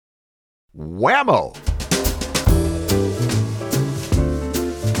Whammo!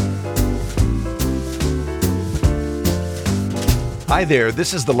 Hi there,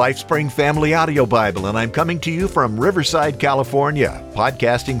 this is the LifeSpring Family Audio Bible, and I'm coming to you from Riverside, California.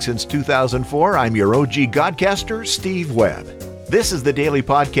 Podcasting since 2004, I'm your OG Godcaster, Steve Webb. This is the daily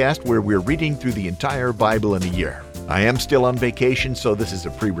podcast where we're reading through the entire Bible in a year. I am still on vacation, so this is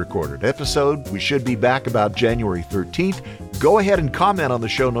a pre-recorded episode. We should be back about January 13th. Go ahead and comment on the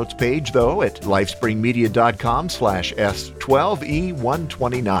show notes page, though, at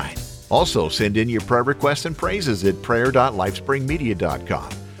lifespringmedia.com/S12E129. Also, send in your prayer requests and praises at prayer.lifespringmedia.com.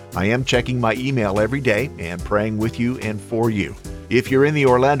 I am checking my email every day and praying with you and for you. If you're in the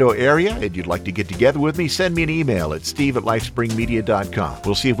Orlando area and you'd like to get together with me, send me an email at steve@lifespringmedia.com.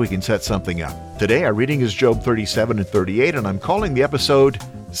 We'll see if we can set something up. Today, our reading is Job 37 and 38, and I'm calling the episode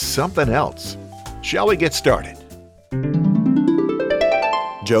Something Else. Shall we get started?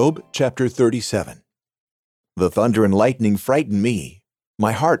 Job chapter 37. The thunder and lightning frighten me.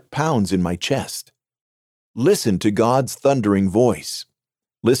 My heart pounds in my chest. Listen to God's thundering voice.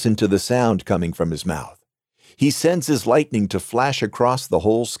 Listen to the sound coming from his mouth. He sends his lightning to flash across the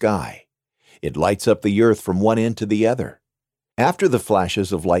whole sky. It lights up the earth from one end to the other. After the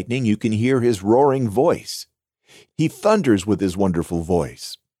flashes of lightning, you can hear his roaring voice. He thunders with his wonderful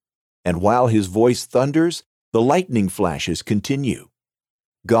voice. And while his voice thunders, the lightning flashes continue.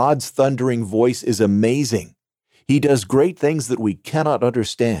 God's thundering voice is amazing. He does great things that we cannot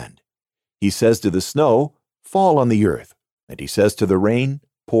understand. He says to the snow, "Fall on the earth," and he says to the rain,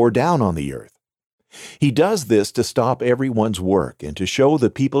 "Pour down on the earth." He does this to stop everyone's work and to show the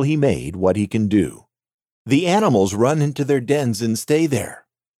people he made what he can do. The animals run into their dens and stay there.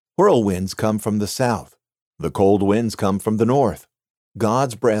 Whirlwinds come from the south. The cold winds come from the north.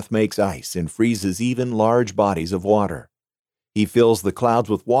 God's breath makes ice and freezes even large bodies of water. He fills the clouds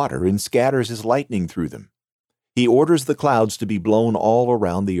with water and scatters his lightning through them. He orders the clouds to be blown all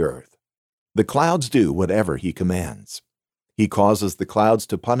around the earth. The clouds do whatever he commands. He causes the clouds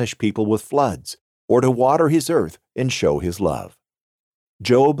to punish people with floods or to water his earth and show his love.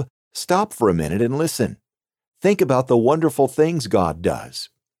 Job, stop for a minute and listen. Think about the wonderful things God does.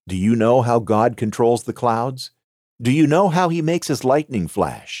 Do you know how God controls the clouds? Do you know how he makes his lightning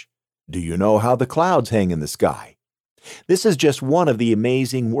flash? Do you know how the clouds hang in the sky? This is just one of the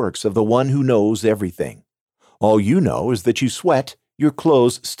amazing works of the one who knows everything. All you know is that you sweat, your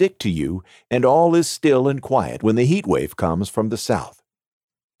clothes stick to you, and all is still and quiet when the heat wave comes from the south.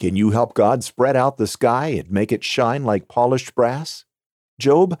 Can you help God spread out the sky and make it shine like polished brass?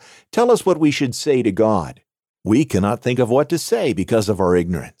 Job, tell us what we should say to God. We cannot think of what to say because of our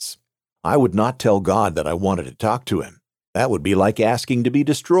ignorance. I would not tell God that I wanted to talk to him. That would be like asking to be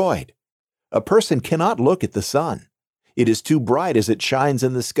destroyed. A person cannot look at the sun. It is too bright as it shines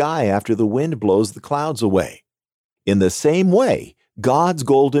in the sky after the wind blows the clouds away. In the same way, God's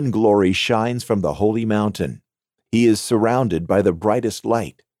golden glory shines from the holy mountain. He is surrounded by the brightest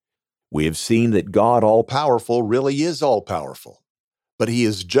light. We have seen that God all-powerful really is all-powerful, but he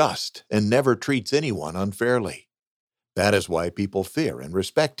is just and never treats anyone unfairly. That is why people fear and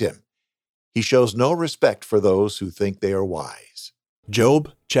respect him. He shows no respect for those who think they are wise.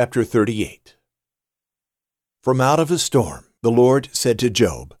 Job chapter 38. From out of a storm, the Lord said to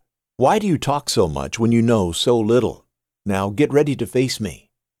Job, "Why do you talk so much when you know so little? Now get ready to face me.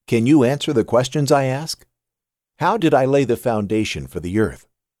 Can you answer the questions I ask? How did I lay the foundation for the earth?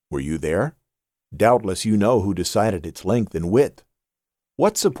 Were you there? Doubtless you know who decided its length and width.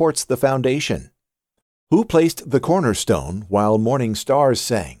 What supports the foundation? Who placed the cornerstone while morning stars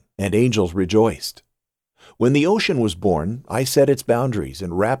sang and angels rejoiced? When the ocean was born, I set its boundaries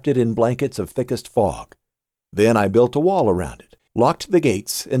and wrapped it in blankets of thickest fog. Then I built a wall around it, locked the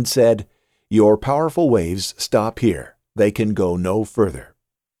gates, and said, 'Your powerful waves stop here. They can go no further.'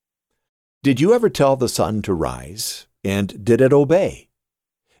 Did you ever tell the sun to rise? And did it obey?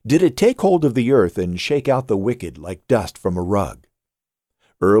 Did it take hold of the earth and shake out the wicked like dust from a rug?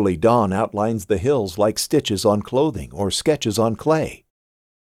 Early dawn outlines the hills like stitches on clothing or sketches on clay.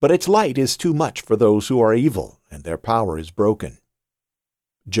 But its light is too much for those who are evil, and their power is broken.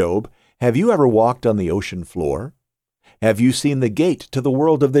 Job, have you ever walked on the ocean floor? Have you seen the gate to the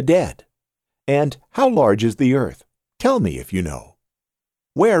world of the dead? And how large is the earth? Tell me if you know.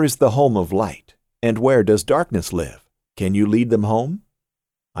 Where is the home of light, and where does darkness live? Can you lead them home?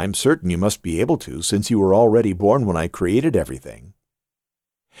 I'm certain you must be able to, since you were already born when I created everything.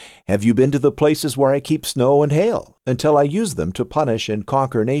 Have you been to the places where I keep snow and hail, until I use them to punish and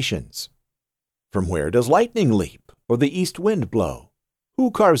conquer nations? From where does lightning leap, or the east wind blow?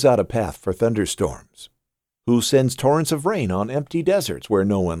 Who carves out a path for thunderstorms? Who sends torrents of rain on empty deserts where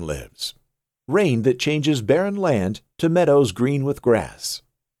no one lives? rain that changes barren land to meadows green with grass?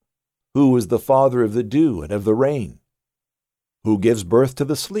 Who is the father of the dew and of the rain? Who gives birth to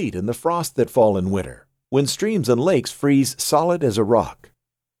the sleet and the frost that fall in winter, when streams and lakes freeze solid as a rock?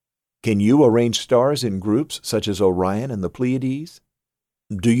 Can you arrange stars in groups such as Orion and the Pleiades?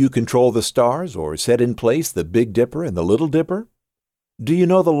 Do you control the stars or set in place the Big Dipper and the Little Dipper? Do you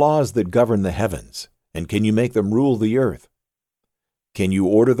know the laws that govern the heavens, and can you make them rule the earth? Can you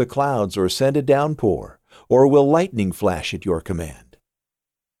order the clouds or send a downpour, or will lightning flash at your command?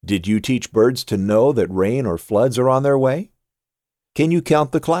 Did you teach birds to know that rain or floods are on their way? Can you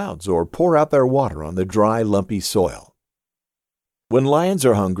count the clouds or pour out their water on the dry, lumpy soil? When lions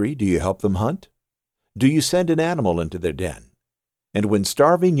are hungry, do you help them hunt? Do you send an animal into their den? And when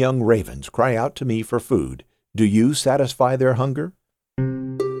starving young ravens cry out to me for food, do you satisfy their hunger?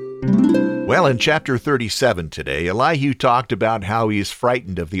 Well, in chapter 37 today, Elihu talked about how he is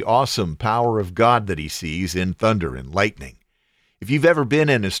frightened of the awesome power of God that he sees in thunder and lightning. If you've ever been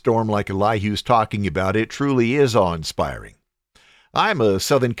in a storm like Elihu's talking about, it truly is awe-inspiring. I'm a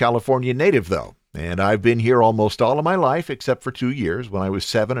Southern California native, though, and I've been here almost all of my life except for 2 years when I was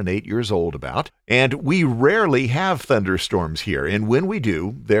 7 and 8 years old about. And we rarely have thunderstorms here, and when we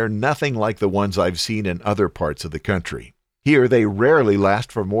do, they're nothing like the ones I've seen in other parts of the country. Here, they rarely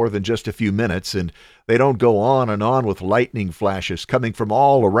last for more than just a few minutes, and they don't go on and on with lightning flashes coming from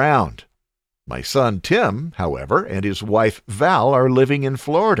all around. My son Tim, however, and his wife Val are living in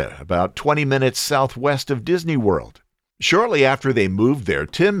Florida, about 20 minutes southwest of Disney World. Shortly after they moved there,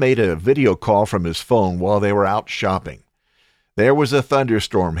 Tim made a video call from his phone while they were out shopping. There was a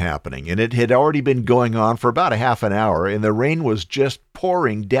thunderstorm happening, and it had already been going on for about a half an hour, and the rain was just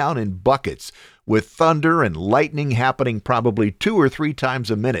pouring down in buckets, with thunder and lightning happening probably 2 or 3 times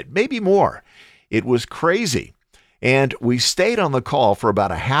a minute, maybe more. It was crazy. And we stayed on the call for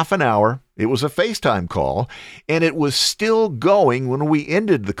about a half an hour. It was a FaceTime call, and it was still going when we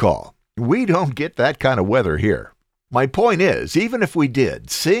ended the call. We don't get that kind of weather here. My point is, even if we did,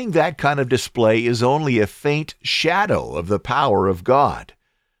 seeing that kind of display is only a faint shadow of the power of God.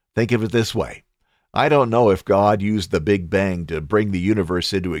 Think of it this way. I don't know if God used the Big Bang to bring the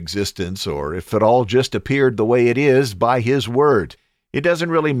universe into existence, or if it all just appeared the way it is by His Word. It doesn't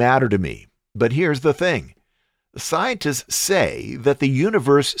really matter to me. But here's the thing. Scientists say that the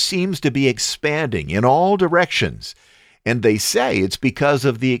universe seems to be expanding in all directions, and they say it's because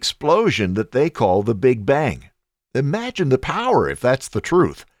of the explosion that they call the Big Bang. Imagine the power if that's the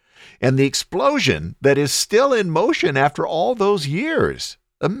truth, and the explosion that is still in motion after all those years.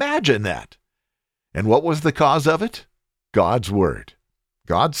 Imagine that. And what was the cause of it? God's Word.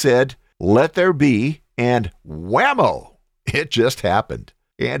 God said, "Let there be," and whammo! It just happened,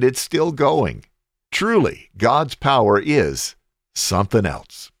 and it's still going. Truly, God's power is something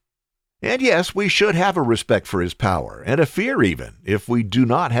else. And yes, we should have a respect for His power, and a fear even, if we do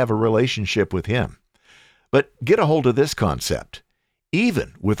not have a relationship with Him. But get a hold of this concept.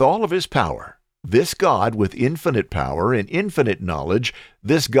 Even with all of His power, this God with infinite power and infinite knowledge,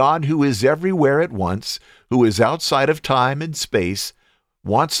 this God who is everywhere at once, who is outside of time and space,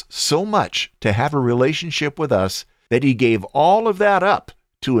 wants so much to have a relationship with us that He gave all of that up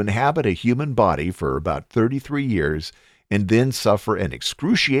to inhabit a human body for about 33 years and then suffer an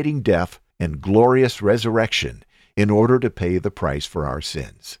excruciating death and glorious resurrection in order to pay the price for our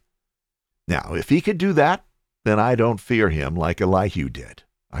sins. Now, if He could do that, then I don't fear Him like Elihu did.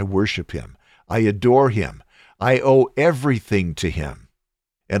 I worship Him. I adore Him. I owe everything to Him.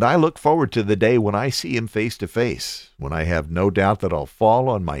 And I look forward to the day when I see Him face to face, when I have no doubt that I'll fall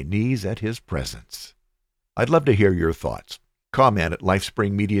on my knees at His presence. I'd love to hear your thoughts. Comment at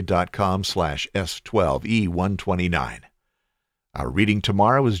lifespringmedia.com/S12E129. Our reading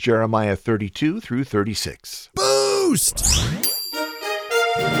tomorrow is Jeremiah 32 through 36. Boost!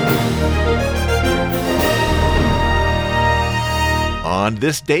 On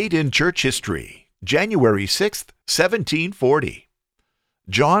this date in church history, January 6th, 1740.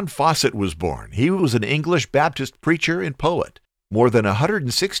 John Fawcett was born. He was an English Baptist preacher and poet. More than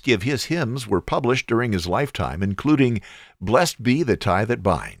 160 of his hymns were published during his lifetime, including "Blessed Be the Tie That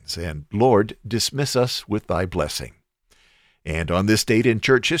Binds" and "Lord, Dismiss Us with Thy Blessing." And on this date in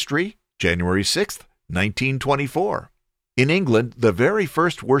church history, January 6th, 1924. In England, the very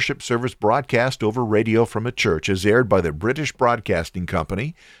first worship service broadcast over radio from a church is aired by the British Broadcasting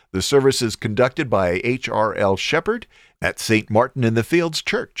Company. The service is conducted by H.R.L. Shepherd at St. Martin-in-the-Fields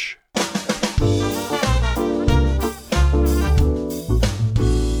Church.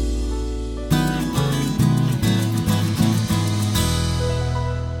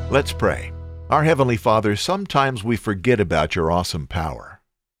 Let's pray. Our Heavenly Father, sometimes we forget about your awesome power.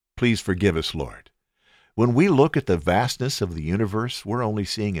 Please forgive us, Lord. When we look at the vastness of the universe, we're only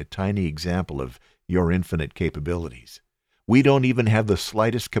seeing a tiny example of your infinite capabilities. We don't even have the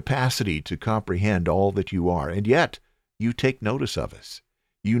slightest capacity to comprehend all that you are, and yet you take notice of us.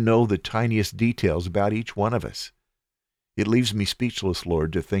 You know the tiniest details about each one of us. It leaves me speechless,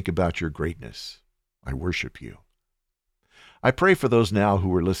 Lord, to think about your greatness. I worship you. I pray for those now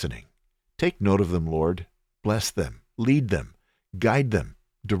who are listening. Take note of them, Lord. Bless them, lead them, guide them,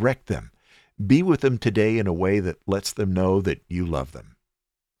 direct them. Be with them today in a way that lets them know that you love them.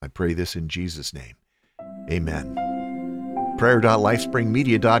 I pray this in Jesus' name. Amen.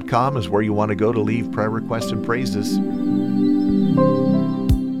 Prayer.lifespringmedia.com is where you want to go to leave prayer requests and praises.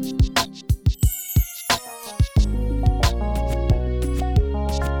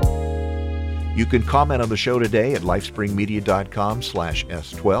 You can comment on the show today at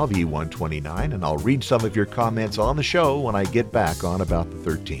lifespringmedia.com/S12E129, and I'll read some of your comments on the show when I get back on about the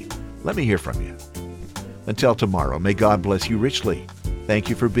 13th. Let me hear from you. Until tomorrow, may God bless you richly. Thank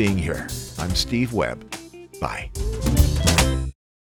you for being here. I'm Steve Webb. Bye.